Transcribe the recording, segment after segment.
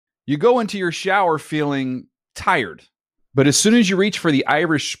You go into your shower feeling tired, but as soon as you reach for the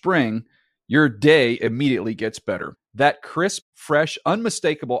Irish Spring, your day immediately gets better. That crisp, fresh,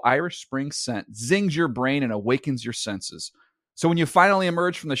 unmistakable Irish Spring scent zings your brain and awakens your senses. So when you finally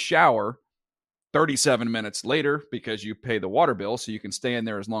emerge from the shower 37 minutes later, because you pay the water bill so you can stay in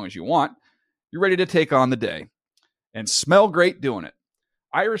there as long as you want, you're ready to take on the day and smell great doing it.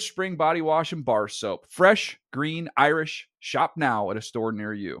 Irish Spring Body Wash and Bar Soap. Fresh, green, Irish. Shop now at a store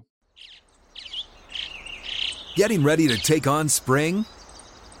near you. Getting ready to take on spring?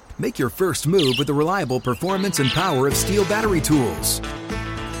 Make your first move with the reliable performance and power of Steel battery tools.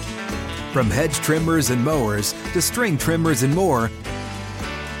 From hedge trimmers and mowers to string trimmers and more,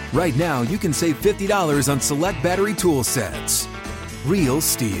 right now you can save $50 on select battery tool sets. Real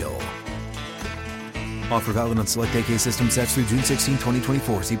Steel. Offer valid on select AK system sets through June 16,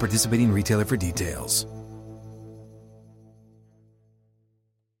 2024. See participating retailer for details.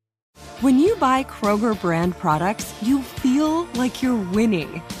 When you buy Kroger brand products, you feel like you're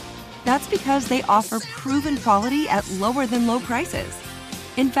winning. That's because they offer proven quality at lower than low prices.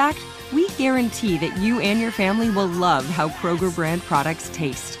 In fact, we guarantee that you and your family will love how Kroger brand products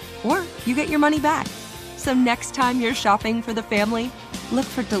taste, or you get your money back. So next time you're shopping for the family, look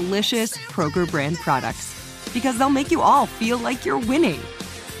for delicious Kroger brand products, because they'll make you all feel like you're winning.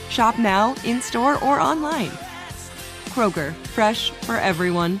 Shop now, in-store, or online. Kroger, fresh for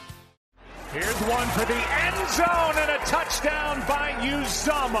everyone. Here's one for the end zone and a touchdown by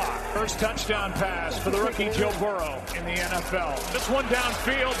Uzama. First touchdown pass for the rookie Joe Burrow in the NFL. This one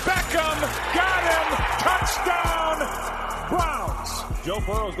downfield. Beckham got him. Touchdown, Browns. Joe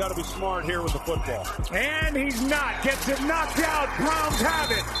Burrow's got to be smart here with the football. And he's not. Gets it knocked out. Browns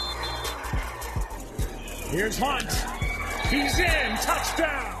have it. Here's Hunt. He's in.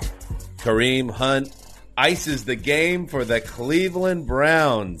 Touchdown. Kareem Hunt ices the game for the Cleveland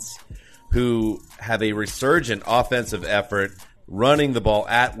Browns, who have a resurgent offensive effort, running the ball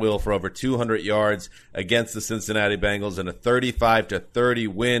at will for over 200 yards against the Cincinnati Bengals in a 35-30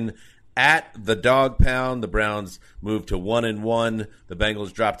 win at the Dog Pound. The Browns moved to 1-1. The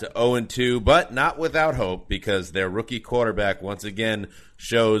Bengals dropped to 0-2, but not without hope, because their rookie quarterback once again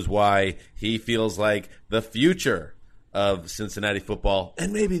shows why he feels like the future of Cincinnati football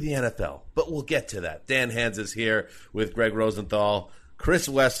and maybe the NFL. But we'll get to that. Dan Hans is here with Greg Rosenthal, Chris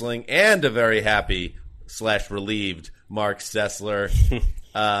Wessling, and a very happy / relieved Mark Sessler.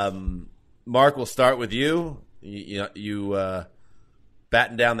 Mark, we'll start with you. You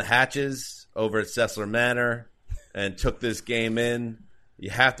battened down the hatches over at Sessler Manor and took this game in. You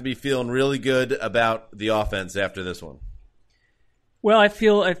have to be feeling really good about the offense after this one. Well, I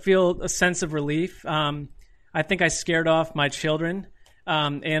feel a sense of relief. I think I scared off my children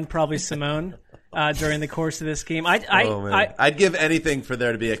and probably Simone during the course of this game. I'd give anything for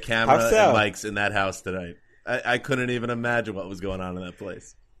there to be a camera and mics in that house tonight. I couldn't even imagine what was going on in that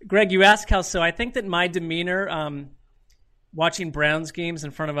place. Greg, you asked how so. I think that my demeanor watching Browns games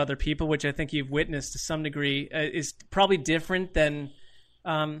in front of other people, which I think you've witnessed to some degree, is probably different than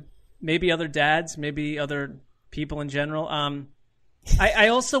maybe other dads, maybe other people in general. I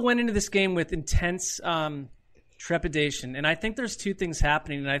also went into this game with intense trepidation, and I think there's two things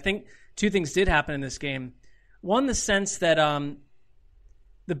happening, and I think two things did happen in this game. One, the sense that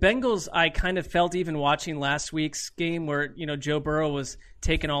the Bengals, I kind of felt even watching last week's game where, Joe Burrow was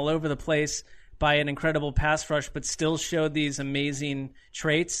taken all over the place by an incredible pass rush, but still showed these amazing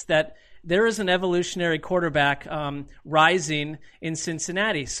traits, that there is an evolutionary quarterback rising in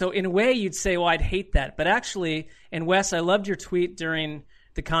Cincinnati. So in a way, you'd say, well, I'd hate that. But actually, and Wes, I loved your tweet during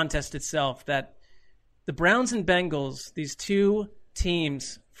the contest itself, that the Browns and Bengals, these two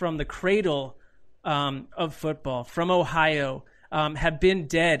teams from the cradle of football, from Ohio, have been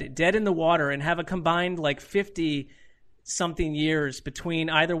dead in the water, and have a combined 50-something years between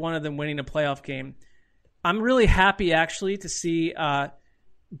either one of them winning a playoff game. I'm really happy, actually, to see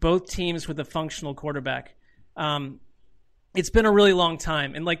both teams with a functional quarterback. It's been a really long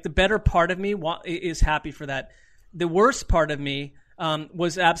time, and the better part of me is happy for that. The worst part of me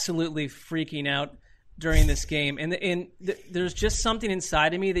was absolutely freaking out during this game, and there's just something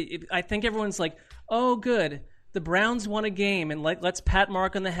inside of me that I think everyone's like, oh, good, the Browns won a game, and let's pat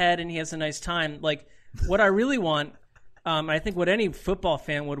Mark on the head, and he has a nice time. What I really want, I think what any football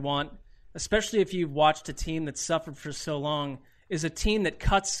fan would want, especially if you've watched a team that suffered for so long, is a team that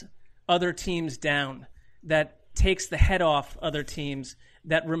cuts other teams down, that takes the head off other teams,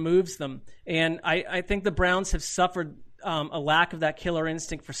 that removes them. And I think the Browns have suffered a lack of that killer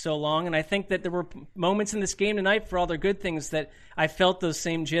instinct for so long. And I think that there were moments in this game tonight, for all their good things, that I felt those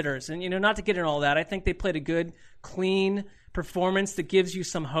same jitters. And, not to get into all that, I think they played a good clean performance that gives you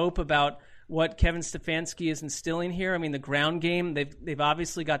some hope about what Kevin Stefanski is instilling here. I mean, the ground game, they've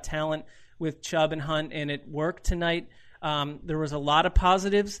obviously got talent with Chubb and Hunt, and it worked tonight. There was a lot of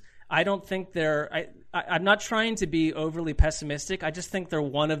positives. I don't think I'm not trying to be overly pessimistic. I just think they're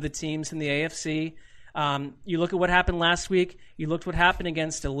one of the teams in the AFC. You look at what happened last week. You looked what happened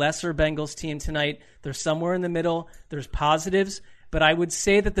against a lesser Bengals team tonight. They're somewhere in the middle. There's positives. But I would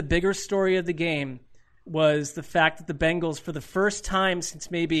say that the bigger story of the game was the fact that the Bengals, for the first time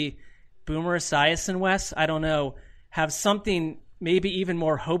since maybe Boomer Esiason, Wes, I don't know, have something maybe even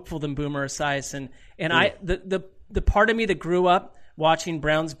more hopeful than Boomer Esiason. And the part of me that grew up watching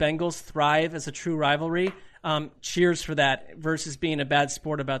Browns-Bengals thrive as a true rivalry, cheers for that versus being a bad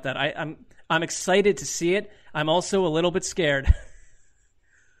sport about that. I'm excited to see it. I'm also a little bit scared.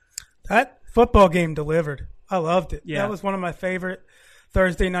 That football game delivered. I loved it. Yeah. That was one of my favorite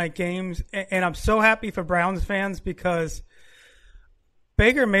Thursday night games. And I'm so happy for Browns fans because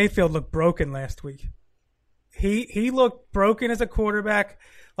Baker Mayfield looked broken last week. He looked broken as a quarterback,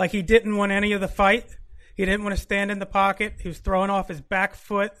 like he didn't want any of the fight. He didn't want to stand in the pocket. He was throwing off his back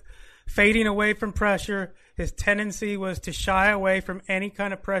foot, fading away from pressure. His tendency was to shy away from any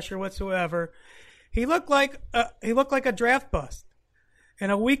kind of pressure whatsoever. He looked like a draft bust.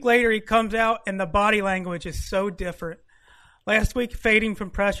 And a week later, he comes out, and the body language is so different. Last week, fading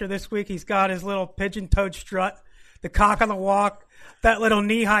from pressure. This week, he's got his little pigeon-toed strut, the cock on the walk, that little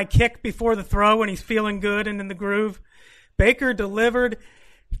knee-high kick before the throw when he's feeling good and in the groove. Baker delivered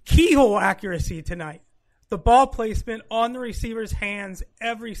keyhole accuracy tonight. The ball placement on the receiver's hands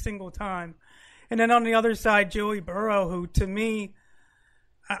every single time. And then on the other side, Joey Burrow, who to me,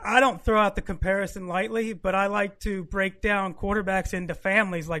 I don't throw out the comparison lightly, but I like to break down quarterbacks into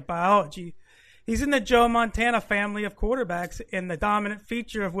families like biology. He's in the Joe Montana family of quarterbacks, and the dominant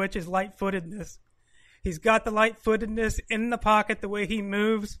feature of which is light-footedness. He's got the light-footedness in the pocket, the way he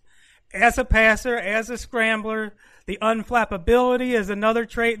moves as a passer, as a scrambler. The unflappability is another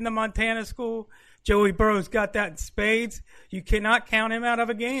trait in the Montana school. Joey Burrow's got that in spades. You cannot count him out of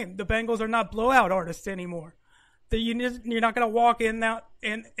a game. The Bengals are not blowout artists anymore. You're not going to walk in that,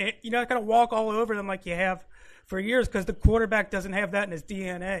 and you're not going to walk all over them like you have for years because the quarterback doesn't have that in his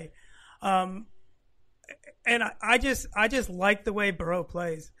DNA. And I just like the way Burrow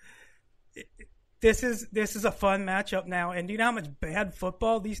plays. This is a fun matchup now. And do you know how much bad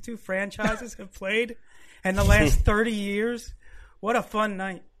football these two franchises have played in the last 30 years? What a fun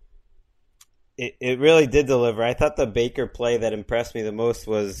night. It really did deliver. I thought the Baker play that impressed me the most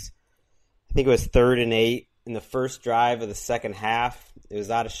was, I think it was 3rd and 8 in the first drive of the second half. It was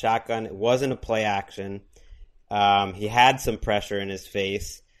out of shotgun. It wasn't a play action. He had some pressure in his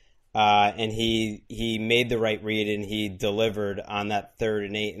face, and he made the right read, and he delivered on that 3rd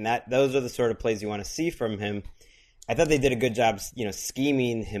and 8. And those are the sort of plays you want to see from him. I thought they did a good job,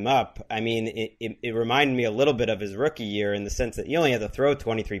 scheming him up. I mean, it reminded me a little bit of his rookie year in the sense that he only had to throw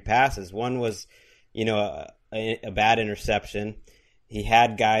 23 passes. One was, a bad interception. He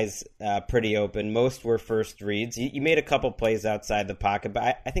had guys pretty open. Most were first reads. He made a couple plays outside the pocket,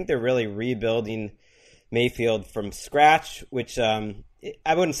 but I think they're really rebuilding Mayfield from scratch, which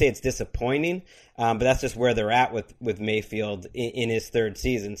I wouldn't say it's disappointing, but that's just where they're at with Mayfield in his 3rd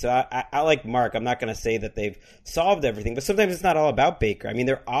season. So I like Mark. I'm not going to say that they've solved everything, but sometimes it's not all about Baker. I mean,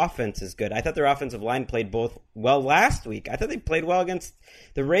 their offense is good. I thought their offensive line played both well last week. I thought they played well against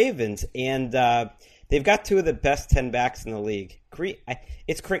the Ravens, and they've got 2 of the best 10 backs in the league.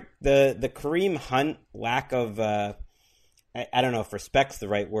 It's the Kareem Hunt lack of I don't know if respect's the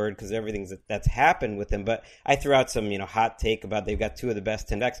right word because everything that's happened with him, but I threw out some hot take about they've got 2 of the best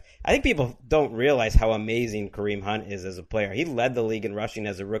 10 backs. I think people don't realize how amazing Kareem Hunt is as a player. He led the league in rushing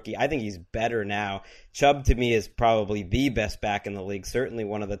as a rookie. I think he's better now. Chubb to me is probably the best back in the league, certainly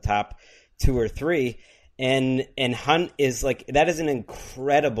one of the top 2 or 3. And Hunt is that is an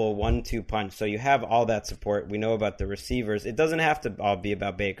incredible 1-2 punch. So you have all that support. We know about the receivers. It doesn't have to all be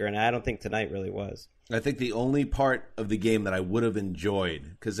about Baker, and I don't think tonight really was. I think the only part of the game that I would have enjoyed,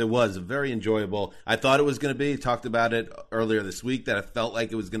 because it was very enjoyable. I thought it was going to be. Talked about it earlier this week that I felt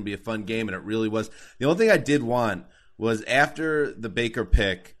like it was going to be a fun game, and it really was. The only thing I did want was after the Baker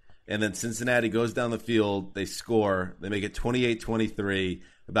pick, and then Cincinnati goes down the field, they score, they make it 28-23,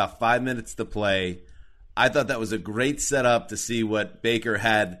 about 5 minutes to play. I thought that was a great setup to see what Baker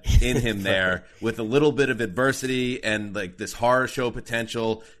had in him there with a little bit of adversity and this horror show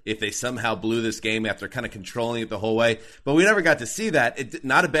potential if they somehow blew this game after kind of controlling it the whole way. But we never got to see that.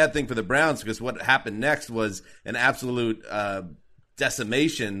 Not a bad thing for the Browns because what happened next was an absolute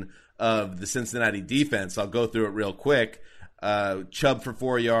decimation of the Cincinnati defense. I'll go through it real quick. Chubb for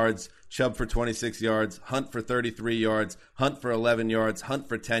 4 yards, Chubb for 26 yards, Hunt for 33 yards, Hunt for 11 yards, Hunt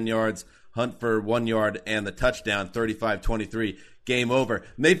for 10 yards, Hunt for 1 yard, and the touchdown, 35-23. Game over.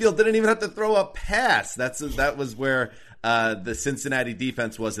 Mayfield didn't even have to throw a pass. That was where the Cincinnati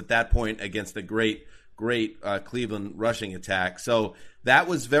defense was at that point against a great Cleveland rushing attack. So that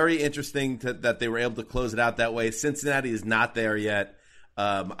was very interesting that they were able to close it out that way. Cincinnati is not there yet.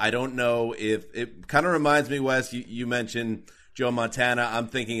 I don't know if it kind of reminds me, Wes, you mentioned Joe Montana. I'm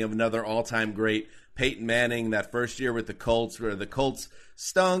thinking of another all-time great, Peyton Manning, that first year with the Colts, where the Colts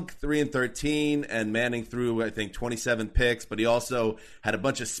stunk 3-13, and Manning threw, I think, 27 picks, but he also had a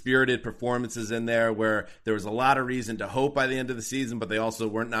bunch of spirited performances in there where there was a lot of reason to hope by the end of the season, but they also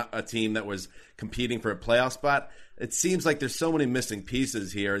weren't not a team that was competing for a playoff spot. It seems like there's so many missing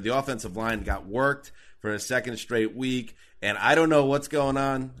pieces here. The offensive line got worked for a second straight week, and I don't know what's going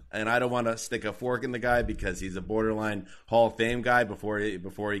on, and I don't want to stick a fork in the guy because he's a borderline Hall of Fame guy before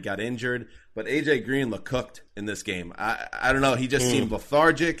he got injured. But A.J. Green looked cooked in this game. I don't know. He just seemed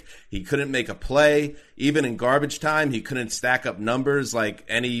lethargic. He couldn't make a play. Even in garbage time, he couldn't stack up numbers like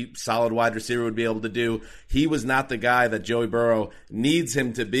any solid wide receiver would be able to do. He was not the guy that Joey Burrow needs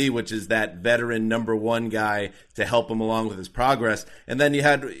him to be, which is that veteran number one guy to help him along with his progress. And then you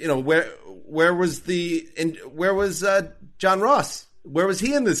had, where was John Ross? Where was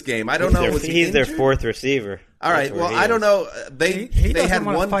he in this game? I don't know. He's their fourth receiver. All right. Well, I don't know. They had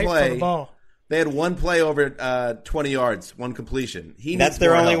one play. They had one play over 20 yards, one completion. That's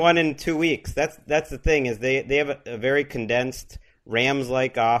their only one in 2 weeks. That's the thing is they have a very condensed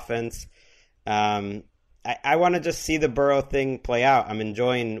Rams-like offense. I want to just see the Burrow thing play out. I'm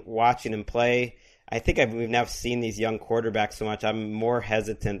enjoying watching him play. I think we've now seen these young quarterbacks so much. I'm more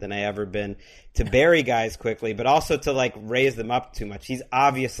hesitant than I ever been to bury guys quickly, but also to raise them up too much. He's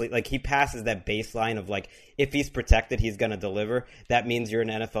obviously he passes that baseline of if he's protected, he's going to deliver. That means you're an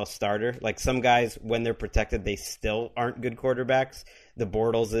NFL starter. Some guys, when they're protected, they still aren't good quarterbacks. The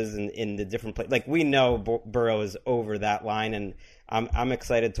Bortles is in the different play. We know Burrow is over that line, and I'm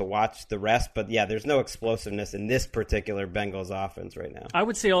excited to watch the rest. But yeah, there's no explosiveness in this particular Bengals offense right now. I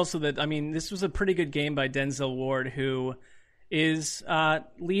would say also that this was a pretty good game by Denzel Ward, who is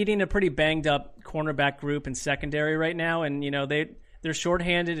leading a pretty banged up cornerback group in secondary right now, and they're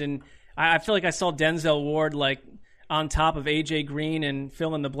shorthanded, and I feel like I saw Denzel Ward on top of AJ Green and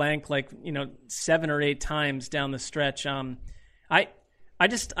fill in the blank 7 or 8 times down the stretch. I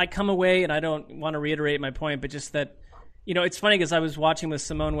come away, and I don't want to reiterate my point, but just that it's funny because I was watching with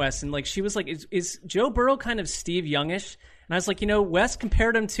Simone West, and she was like, "Is Joe Burrow kind of Steve Youngish?" And I was like, West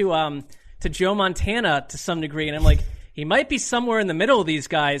compared him to Joe Montana to some degree, and I'm like, he might be somewhere in the middle of these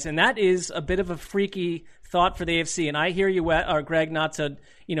guys, and that is a bit of a freaky thought for the AFC. And I hear you, Greg, not to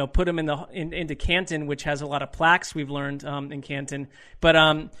put him into Canton, which has a lot of plaques we've learned in Canton, but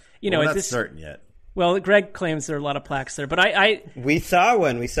we're not certain yet. Well, Greg claims there are a lot of plaques there, but we saw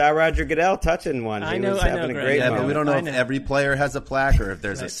one. We saw Roger Goodell touching one. He was having a great moment. But we don't know if every player has a plaque or if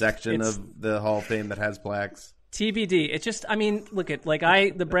there's a section of the Hall of Fame that has plaques. TBD. It's just, look at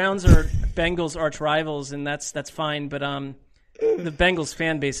the Browns are Bengals arch rivals, and that's fine. But the Bengals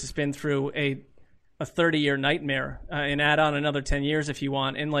fan base has been through a 30-year nightmare, and add on another 10 years if you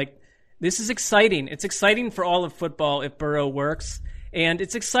want. And this is exciting. It's exciting for all of football if Burrow works. And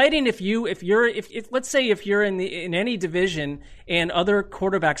it's exciting if let's say if you're in any division and other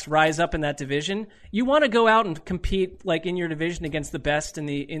quarterbacks rise up in that division, you want to go out and compete in your division against the best in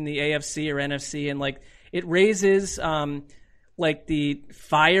the AFC or NFC, and it raises the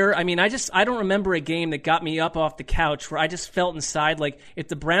fire. I don't remember a game that got me up off the couch where I just felt inside if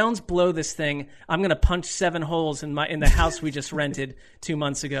the Browns blow this thing, I'm going to punch 7 holes in the house we just rented 2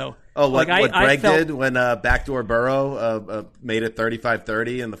 months ago. Oh, what Greg did when backdoor Burrow made it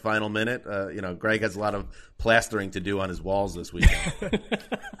 35-30 in the final minute. Greg has a lot of plastering to do on his walls this weekend.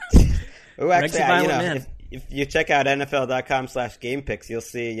 Oh, actually, if you check out NFL.com/game picks, you'll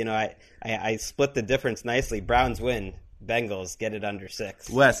see. I split the difference nicely. Browns win. Bengals get it under 6.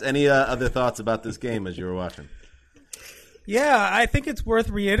 Wes, any other thoughts about this game as you were watching? Yeah, I think it's worth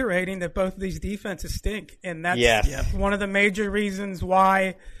reiterating that both of these defenses stink, and that's one of the major reasons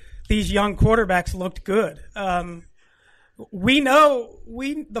why these young quarterbacks looked good. The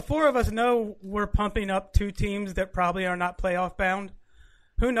four of us know we're pumping up 2 teams that probably are not playoff bound.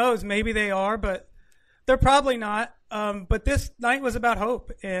 Who knows? Maybe they are, but they're probably not. But this night was about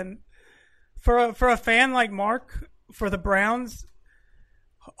hope, and for a fan like Mark, for the Browns,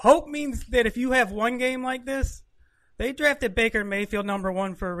 hope means that if you have one game like this, they drafted Baker Mayfield number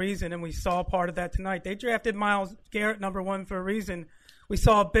 1 for a reason, and we saw part of that tonight. They drafted Myles Garrett number 1 for a reason. We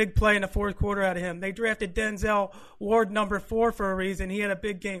saw a big play in the fourth quarter out of him. They drafted Denzel Ward number 4 for a reason. He had a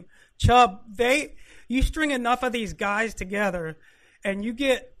big game. Chubb, you string enough of these guys together, and you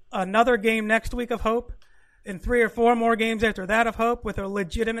get another game next week of hope, and 3 or 4 more games after that of hope with a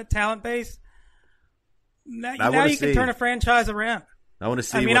legitimate talent base. Now you can turn a franchise around. I want to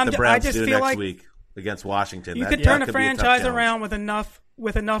see what the Browns do next week against Washington. You could turn a franchise around with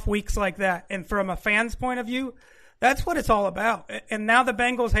enough weeks like that. And from a fan's point of view, that's what it's all about. And now the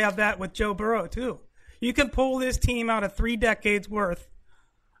Bengals have that with Joe Burrow too. You can pull this team out of 3 decades worth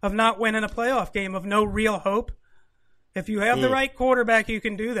of not winning a playoff game, of no real hope. If you have the right quarterback, you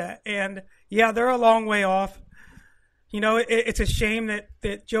can do that. And yeah, they're a long way off. You know, it's a shame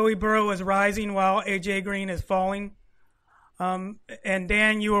that Joey Burrow is rising while A.J. Green is falling. And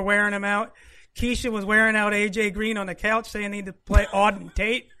Dan, you were wearing him out. Keisha was wearing out A.J. Green on the couch saying he need to play Auden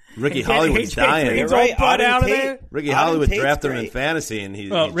Tate. Ricky Hollywood's dying. You're right. Out of there. Ricky Hollywood drafted him in fantasy,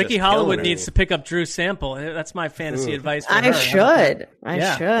 and Ricky Hollywood needs to pick up Drew Sample. That's my fantasy advice for her. I should.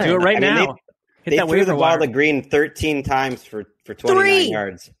 Do it right now. They threw the ball to Green 13 times for 29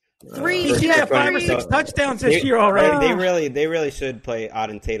 yards. 3. He had 5 or 6 touchdowns this year already. They really should play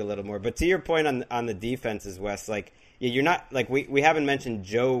Auden Tate a little more. But to your point on the defenses, Wes, like you're not like we haven't mentioned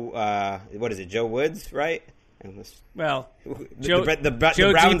Joe. What is it, Joe Woods, right? Well, Joe Browns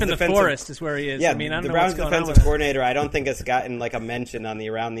deep in the forest is where he is. Yeah, I mean, I don't the know Browns what's going defensive coordinator, I don't think has gotten like a mention on the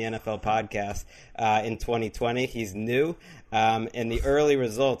Around the NFL podcast in 2020. He's new, and the early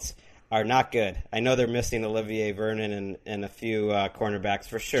results are not good. I know they're missing Olivier Vernon and a few cornerbacks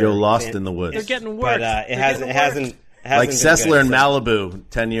for sure. Joe lost in the woods. They're getting worse. But it hasn't like Sessler in so. Malibu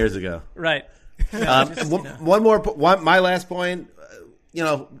 10 years ago. Right. My last point,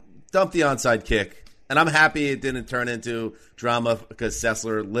 dump the onside kick. And I'm happy it didn't turn into drama because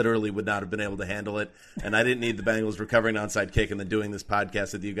Sessler literally would not have been able to handle it. And I didn't need the Bengals recovering an onside kick and then doing this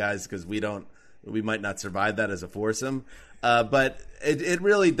podcast with you guys because we might not survive that as a foursome. But it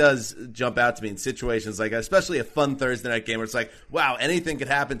really does jump out to me in situations like, especially a fun Thursday night game where it's like, wow, anything could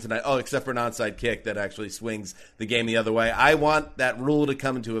happen tonight. Oh, except for an onside kick that actually swings the game the other way. I want that rule to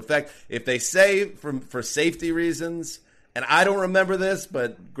come into effect. If they say for safety reasons, and I don't remember this,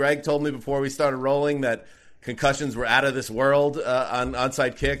 but Greg told me before we started rolling that concussions were out of this world on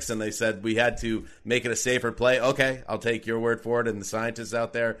onside kicks, and they said we had to make it a safer play. Okay, I'll take your word for it and the scientists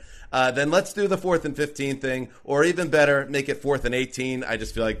out there. Then let's do the 4th and 15 thing, or even better, make it 4th and 18. I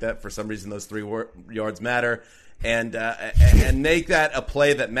just feel like that for some reason those 3 yards matter. And make that a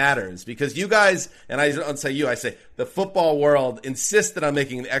play that matters. Because you guys, and I don't say you, I say the football world insisted on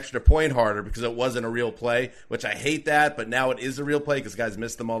making the extra point harder because it wasn't a real play, which I hate that, but now it is a real play because guys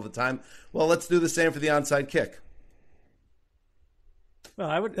miss them all the time. Well, let's do the same for the onside kick.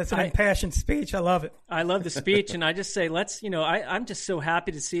 Well, That's an impassioned speech. I love it. I love the speech, and I just say I'm just so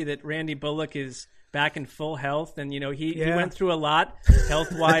happy to see that Randy Bullock is back in full health, and he went through a lot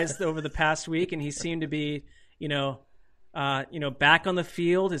health-wise over the past week, and he seemed to be back on the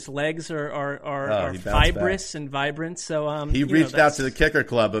field. His legs are fibrous and vibrant. So he reached out to the kicker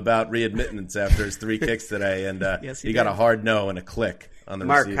club about readmittance after his 3 kicks today, and yes, he got a hard no and a click on the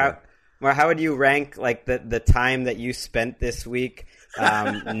receiver. Mark, how would you rank like the time that you spent this week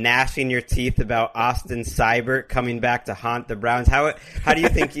gnashing your teeth about Austin Seibert coming back to haunt the Browns? How do you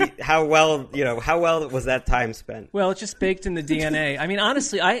think how well was that time spent? Well, it's just baked in the DNA. I mean,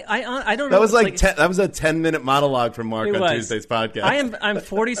 honestly, I don't know. That was that was a 10-minute monologue from Mark on Tuesday's podcast. I'm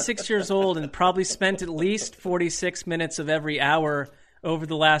 46 years old and probably spent at least 46 minutes of every hour over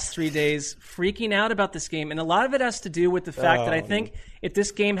the last 3 days freaking out about this game. And a lot of it has to do with the fact that I think if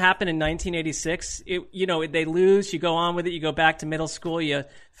this game happened in 1986, they lose, you go on with it, you go back to middle school, you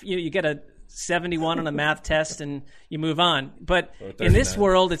get a 71 on a math test and you move on. But in this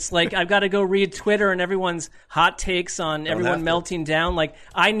world, it's like I've got to go read Twitter and everyone's hot takes on everyone melting down. Like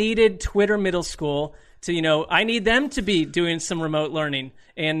I needed Twitter middle school to, I need them to be doing some remote learning.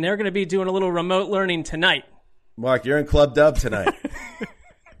 And they're going to be doing a little remote learning tonight. Mark, you're in Club Dub tonight.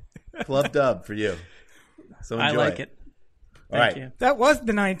 Club Dub for you. So enjoy. I like it. Thank you. That was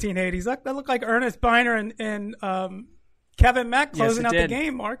the 1980s. That looked like Ernest Biner and Kevin Mack closing out the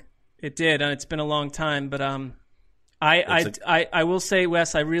game, Mark. It did, and it's been a long time. But I will say,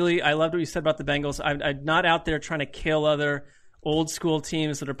 Wes, I loved what you said about the Bengals. I'm not out there trying to kill other old school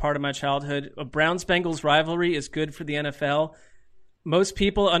teams that are part of my childhood. A Browns-Bengals rivalry is good for the NFL. Most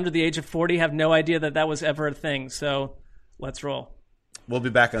people under the age of 40 have no idea that was ever a thing. So let's roll. We'll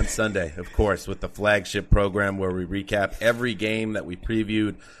be back on Sunday, of course, with the flagship program where we recap every game that we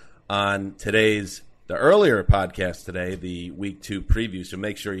previewed on the earlier podcast today, the Week 2 preview. So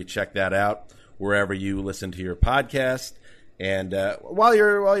make sure you check that out wherever you listen to your podcast. And while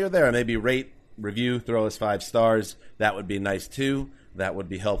you're there, maybe rate, review, throw us 5 stars. That would be nice too. That would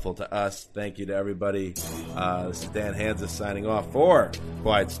be helpful to us. Thank you to everybody. This is Dan Hansis signing off for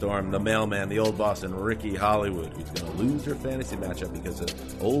Quiet Storm, the mailman, the old boss, and Ricky Hollywood, who's going to lose her fantasy matchup because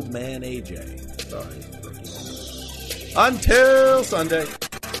of old man AJ. Sorry, Ricky. Until Sunday.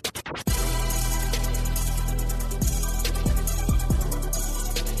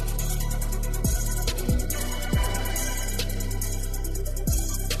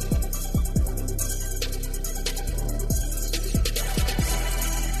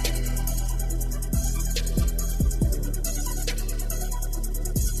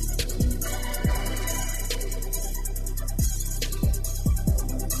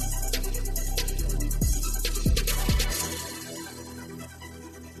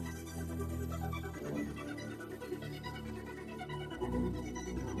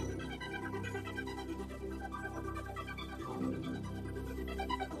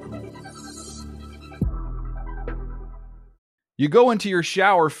 You go into your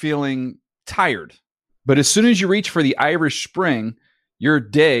shower feeling tired, but as soon as you reach for the Irish Spring, your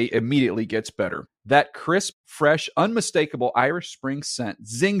day immediately gets better. That crisp, fresh, unmistakable Irish Spring scent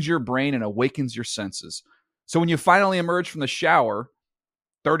zings your brain and awakens your senses. So when you finally emerge from the shower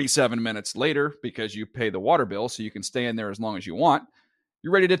 37 minutes later, because you pay the water bill so you can stay in there as long as you want,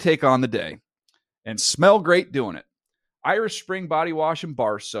 you're ready to take on the day and smell great doing it. Irish Spring Body Wash and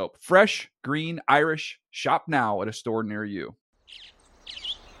Bar Soap. Fresh, green, Irish. Shop now at a store near you.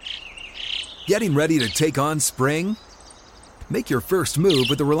 Getting ready to take on spring? Make your first move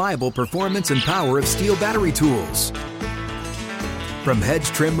with the reliable performance and power of Steel battery tools. From hedge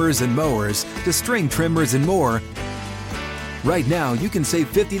trimmers and mowers to string trimmers and more, right now you can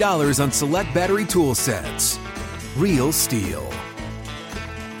save $50 on select battery tool sets. Real Steel.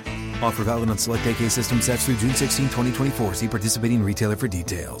 Offer valid on select AK system sets through June 16, 2024. See participating retailer for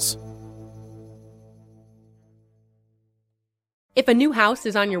details. If a new house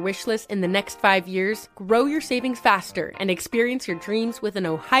is on your wish list in the next 5 years, grow your savings faster and experience your dreams with an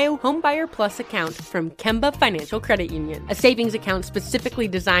Ohio Homebuyer Plus account from Kemba Financial Credit Union. A savings account specifically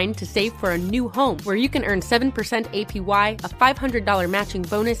designed to save for a new home where you can earn 7% APY, a $500 matching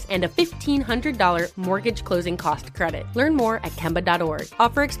bonus, and a $1,500 mortgage closing cost credit. Learn more at Kemba.org.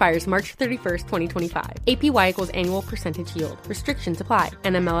 Offer expires March 31st, 2025. APY equals annual percentage yield. Restrictions apply.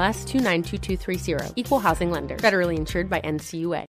 NMLS 292230. Equal housing lender. Federally insured by NCUA.